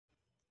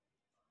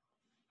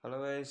Hello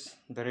guys,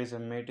 there is a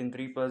mate in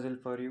 3 puzzle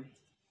for you.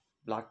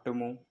 Black to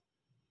move.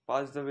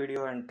 Pause the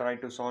video and try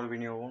to solve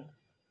in your own.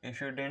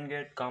 If you didn't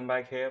get, come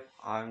back here.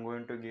 I'm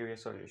going to give you a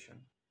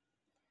solution.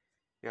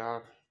 Yeah,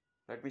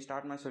 let me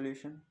start my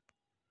solution.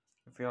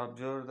 If you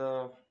observe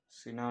the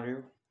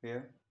scenario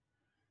here,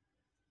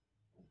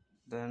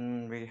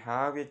 then we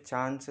have a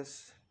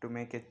chances to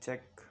make a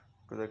check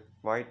to the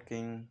white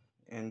king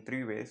in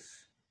 3 ways.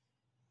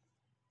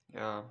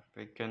 Yeah,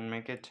 we can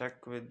make a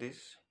check with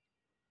this.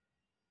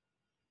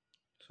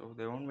 So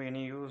there won't be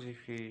any use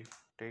if we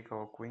take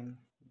our queen,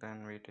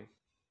 then we take.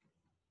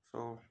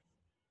 So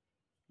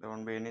there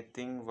won't be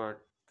anything but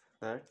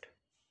that.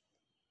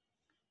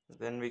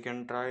 Then we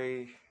can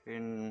try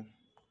in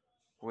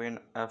queen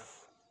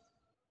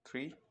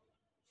f3,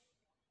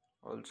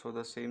 also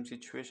the same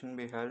situation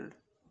we held.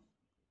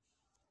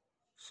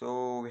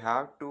 So we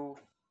have to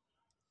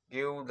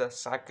give the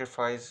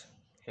sacrifice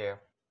here.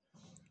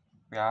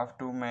 We have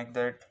to make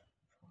that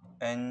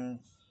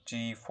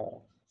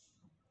ng4,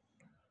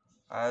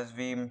 as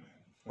we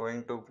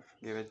going to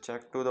give a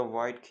check to the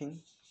white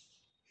king.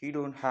 He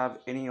don't have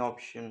any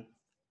option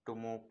to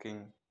move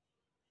king,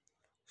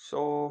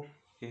 so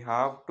he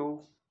have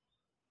to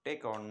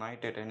take our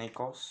knight at any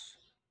cost.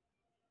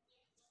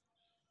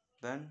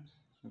 Then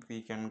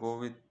we can go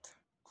with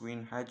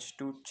queen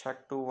h2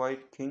 check to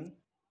white king.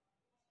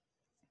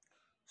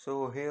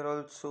 So here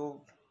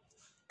also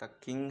the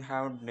king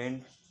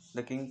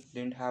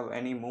didn't have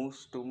any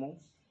moves to move,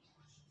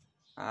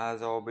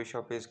 as our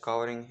bishop is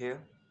covering here.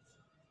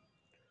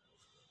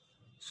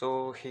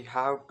 So he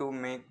have to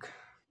make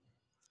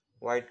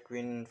white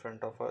queen in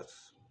front of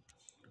us.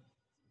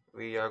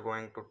 We are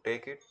going to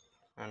take it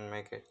and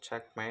make a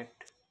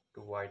checkmate to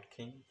white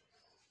king.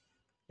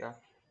 Yeah,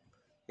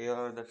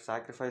 here the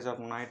sacrifice of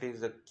knight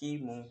is the key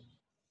move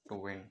to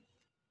win.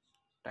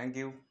 Thank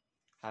you.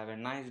 Have a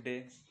nice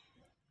day.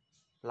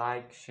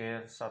 Like,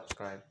 share,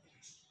 subscribe.